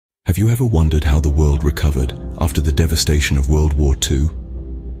Have you ever wondered how the world recovered after the devastation of World War II?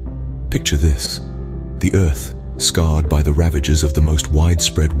 Picture this: the Earth scarred by the ravages of the most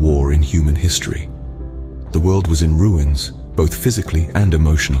widespread war in human history. The world was in ruins, both physically and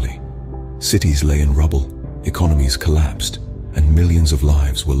emotionally. Cities lay in rubble, economies collapsed, and millions of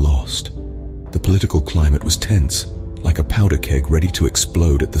lives were lost. The political climate was tense, like a powder keg ready to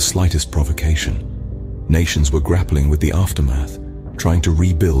explode at the slightest provocation. Nations were grappling with the aftermath, trying to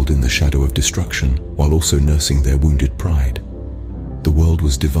rebuild in the shadow of destruction while also nursing their wounded pride. The world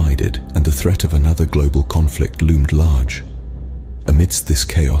was divided, and the threat of another global conflict loomed large. Amidst this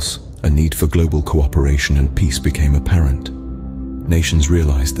chaos, a need for global cooperation and peace became apparent. Nations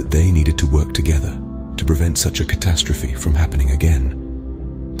realized that they needed to work together to prevent such a catastrophe from happening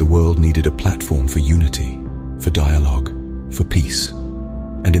again. The world needed a platform for unity, for dialogue, for peace.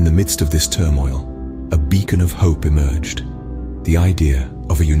 And in the midst of this turmoil, a beacon of hope emerged: the idea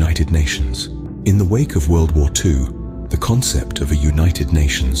of a United Nations. In the wake of World War II, the concept of a United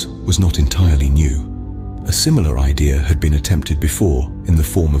Nations was not entirely new. A similar idea had been attempted before in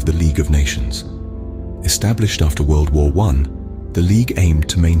the form of the League of Nations. Established after World War I, the League aimed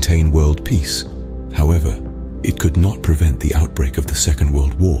to maintain world peace. However, it could not prevent the outbreak of the Second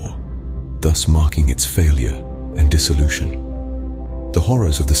World War, thus marking its failure and dissolution. The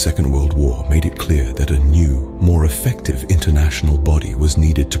horrors of the Second World War made it clear that a new, more effective international body was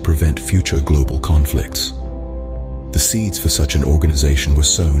needed to prevent future global conflicts. The seeds for such an organization were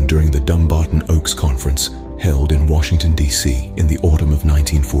sown during the Dumbarton Oaks Conference held in Washington, D.C. in the autumn of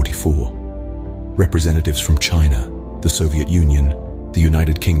 1944. Representatives from China, the Soviet Union, the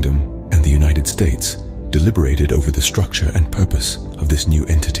United Kingdom, and the United States deliberated over the structure and purpose of this new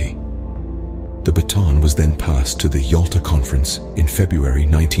entity. The baton was then passed to the Yalta Conference in February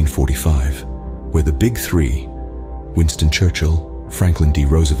 1945, where the Big Three, Winston Churchill, Franklin D.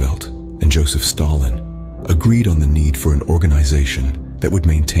 Roosevelt, and Joseph Stalin, agreed on the need for an organization that would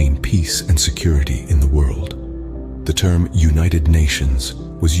maintain peace and security in the world. The term United Nations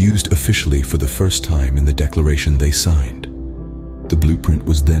was used officially for the first time in the declaration they signed. The blueprint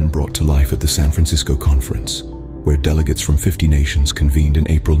was then brought to life at the San Francisco Conference, where delegates from 50 nations convened in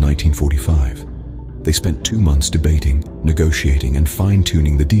April 1945. They spent 2 months debating, negotiating, and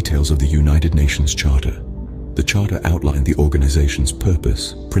fine-tuning the details of the United Nations Charter. The Charter outlined the organization's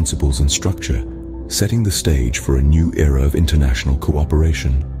purpose, principles, and structure, setting the stage for a new era of international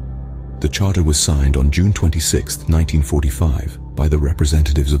cooperation. The Charter was signed on June 26, 1945, by the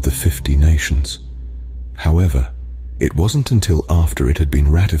representatives of the 50 nations. However, it wasn't until after it had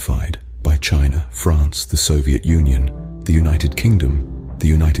been ratified by China, France, the Soviet Union, the United Kingdom, the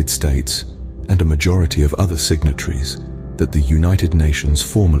United States, and a majority of other signatories that the United Nations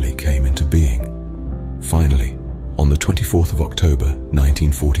formally came into being. Finally, on the 24th of October,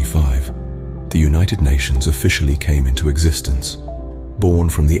 1945, the United Nations officially came into existence. Born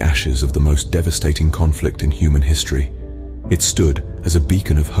from the ashes of the most devastating conflict in human history, it stood as a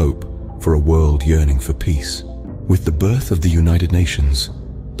beacon of hope for a world yearning for peace. With the birth of the United Nations,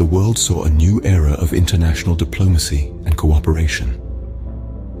 the world saw a new era of international diplomacy and cooperation.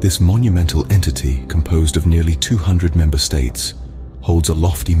 This monumental entity, composed of nearly 200 member states, holds a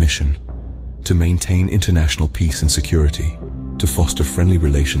lofty mission: to maintain international peace and security, to foster friendly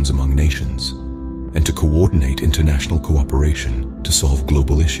relations among nations, and to coordinate international cooperation to solve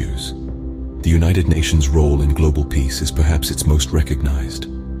global issues. The United Nations' role in global peace is perhaps its most recognized.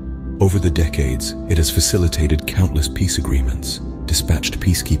 Over the decades, it has facilitated countless peace agreements, dispatched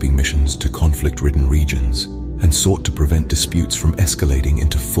peacekeeping missions to conflict-ridden regions, and sought to prevent disputes from escalating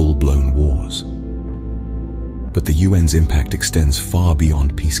into full-blown wars. But the UN's impact extends far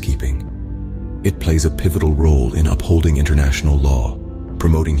beyond peacekeeping. It plays a pivotal role in upholding international law,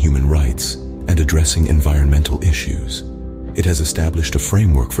 promoting human rights, and addressing environmental issues. It has established a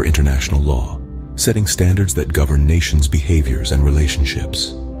framework for international law, setting standards that govern nations' behaviors and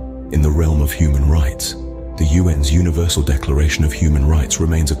relationships. In the realm of human rights, the UN's Universal Declaration of Human Rights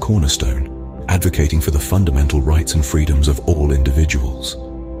remains a cornerstone, advocating for the fundamental rights and freedoms of all individuals.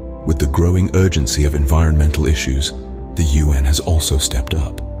 With the growing urgency of environmental issues, the UN has also stepped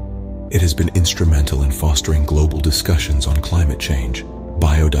up. It has been instrumental in fostering global discussions on climate change,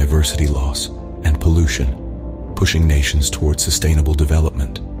 biodiversity loss, and pollution, pushing nations towards sustainable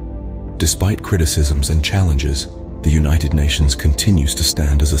development. Despite criticisms and challenges, the United Nations continues to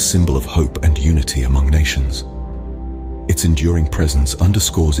stand as a symbol of hope and unity among nations. Its enduring presence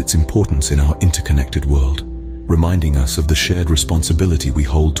underscores its importance in our interconnected world, reminding us of the shared responsibility we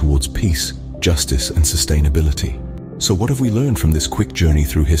hold towards peace, justice, and sustainability. So what have we learned from this quick journey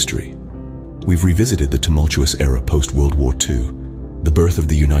through history? We've revisited the tumultuous era post-World War II, the birth of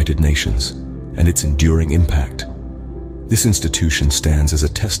the United Nations, and its enduring impact. This institution stands as a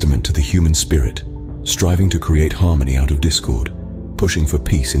testament to the human spirit, striving to create harmony out of discord, pushing for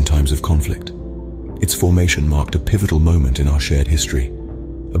peace in times of conflict. Its formation marked a pivotal moment in our shared history,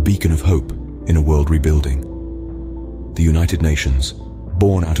 a beacon of hope in a world rebuilding. The United Nations,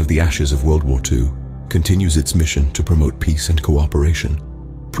 born out of the ashes of World War II, continues its mission to promote peace and cooperation,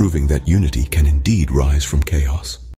 proving that unity can indeed rise from chaos.